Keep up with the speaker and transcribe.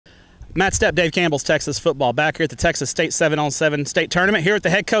Matt Stepp, Dave Campbell's Texas football, back here at the Texas State 7-on-7 state tournament. Here with the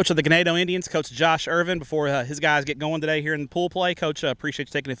head coach of the Ganado Indians, Coach Josh Ervin. Before his guys get going today here in the pool play, Coach, appreciate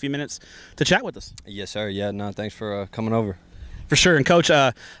you taking a few minutes to chat with us. Yes, sir. Yeah, no, thanks for coming over. For sure. And Coach,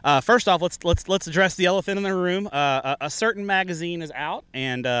 first off, let's address the elephant in the room. A certain magazine is out,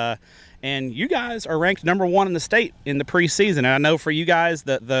 and you guys are ranked #1 in the state in the preseason. And I know for you guys,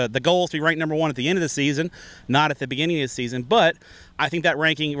 the goal is to be ranked #1 at the end of the season, not at the beginning of the season. But I think that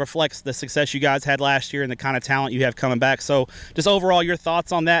ranking reflects the success you guys had last year and the kind of talent you have coming back. So just overall, your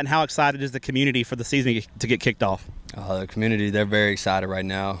thoughts on that, and how excited is the community for the season to get kicked off? The community, they're very excited right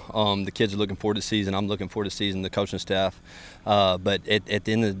now. The kids are looking forward to the season. I'm looking forward to the season, the coaching staff. But at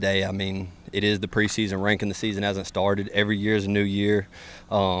the end of the day, I mean, it is the preseason ranking. The season hasn't started. Every year is a new year,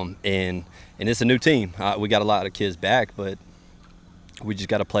 and it's a new team. We got a lot of kids back, but we just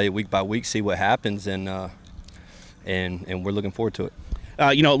got to play it week by week, see what happens, and we're looking forward to it.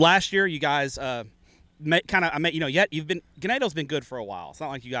 Last year you guys Ganado's been good for a while. It's not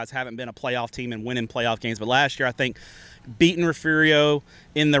like you guys haven't been a playoff team and winning playoff games, but last year I think beating Refugio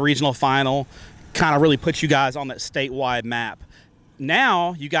in the regional final kind of really put you guys on that statewide map.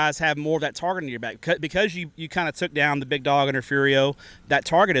 Now you guys have more of that target on your back because you kind of took down the big dog in Refugio. That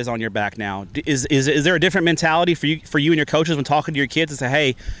target is on your back now. Is there a different mentality for you and your coaches when talking to your kids and say,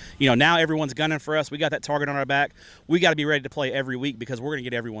 hey, now everyone's gunning for us. We got that target on our back. We got to be ready to play every week because we're going to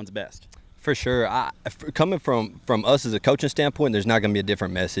get everyone's best. For sure. Coming from us as a coaching standpoint, there's not going to be a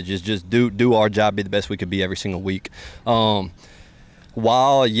different message. It's just do our job, be the best we could be every single week.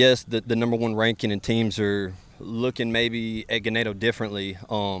 While, yes, the #1 ranking and teams are looking maybe at Ganado differently,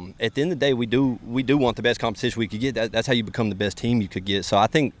 at the end of the day, we do want the best competition we could get. That's how you become the best team you could get. So I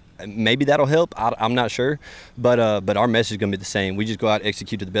think maybe that'll help. I'm not sure, but our message is going to be the same. We just go out and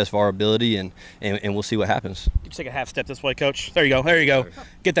execute to the best of our ability, and we'll see what happens. You take a half step this way, Coach. There you go. There you go.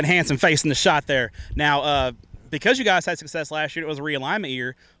 Get that handsome face in the shot there. Now, because you guys had success last year, it was a realignment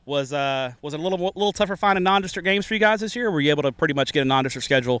year. Was it a little tougher finding non-district games for you guys this year? Or were you able to pretty much get a non-district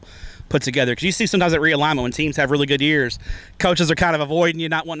schedule put together? Because you see sometimes at realignment when teams have really good years, coaches are kind of avoiding you,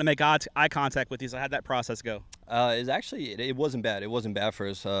 not wanting to make eye contact with you. So how'd that process go? It wasn't bad. It wasn't bad for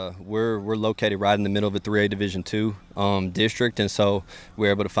us. We're located right in the middle of a 3A Division II district, and so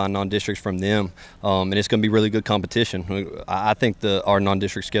we're able to find non-districts from them. And it's going to be really good competition. I think our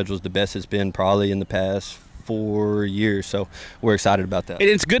non-district schedule is the best it's been probably in the past 4 years, so we're excited about that.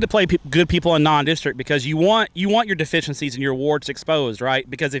 It's good to play good people in non-district because you want your deficiencies and your warts exposed, right?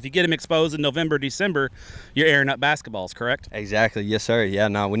 Because if you get them exposed in November, December, you're airing up basketballs, correct? Exactly. Yes, sir. Yeah.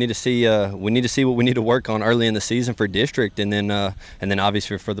 No, we need to see what we need to work on early in the season for district, and then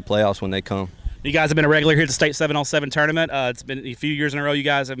obviously for the playoffs when they come. You guys have been a regular here at the State 7-on-7 tournament. It's been a few years in a row you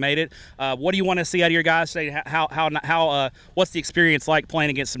guys have made it. What do you want to see out of your guys today? What's the experience like playing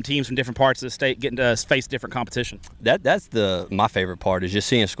against some teams from different parts of the state, getting to face different competition? That's my favorite part, is just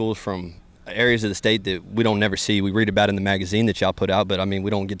seeing schools from areas of the state that we don't never see. We read about in the magazine that y'all put out, but I mean, we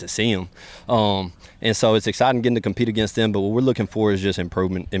don't get to see them. And so it's exciting getting to compete against them, but what we're looking for is just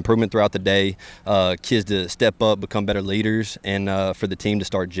improvement throughout the day, kids to step up, become better leaders, and for the team to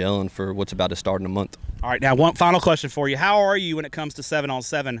start gelling for what's about to start in a month. All right, now one final question for you. How are you when it comes to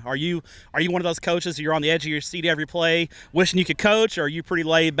 7-on-7? Are you one of those coaches who you're on the edge of your seat every play, wishing you could coach, or are you pretty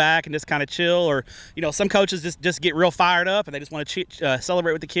laid back and just kind of chill? Or, some coaches just get real fired up and they just want to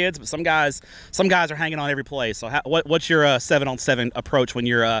celebrate with the kids, but some guys are hanging on every play. So what's your 7-on-7 approach when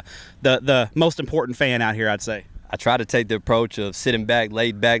you're the most important fan out here, I'd say? I try to take the approach of sitting back,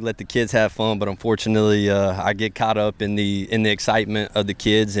 laid back, let the kids have fun, but unfortunately I get caught up in the excitement of the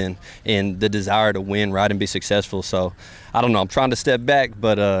kids and the desire to win, right, and be successful. So I don't know, I'm trying to step back,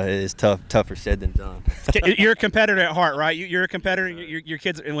 but it's tougher said than done. You're a competitor at heart, right? You're a competitor. Your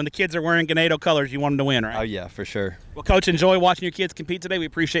kids, and when the kids are wearing Ganado colors, you want them to win, right? Oh yeah, for sure. Well, Coach, enjoy watching your kids compete today. We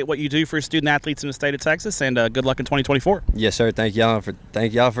appreciate what you do for student athletes in the state of Texas, and good luck in 2024. Yes, sir. Thank y'all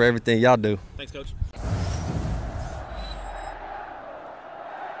for everything y'all do. Thanks, Coach.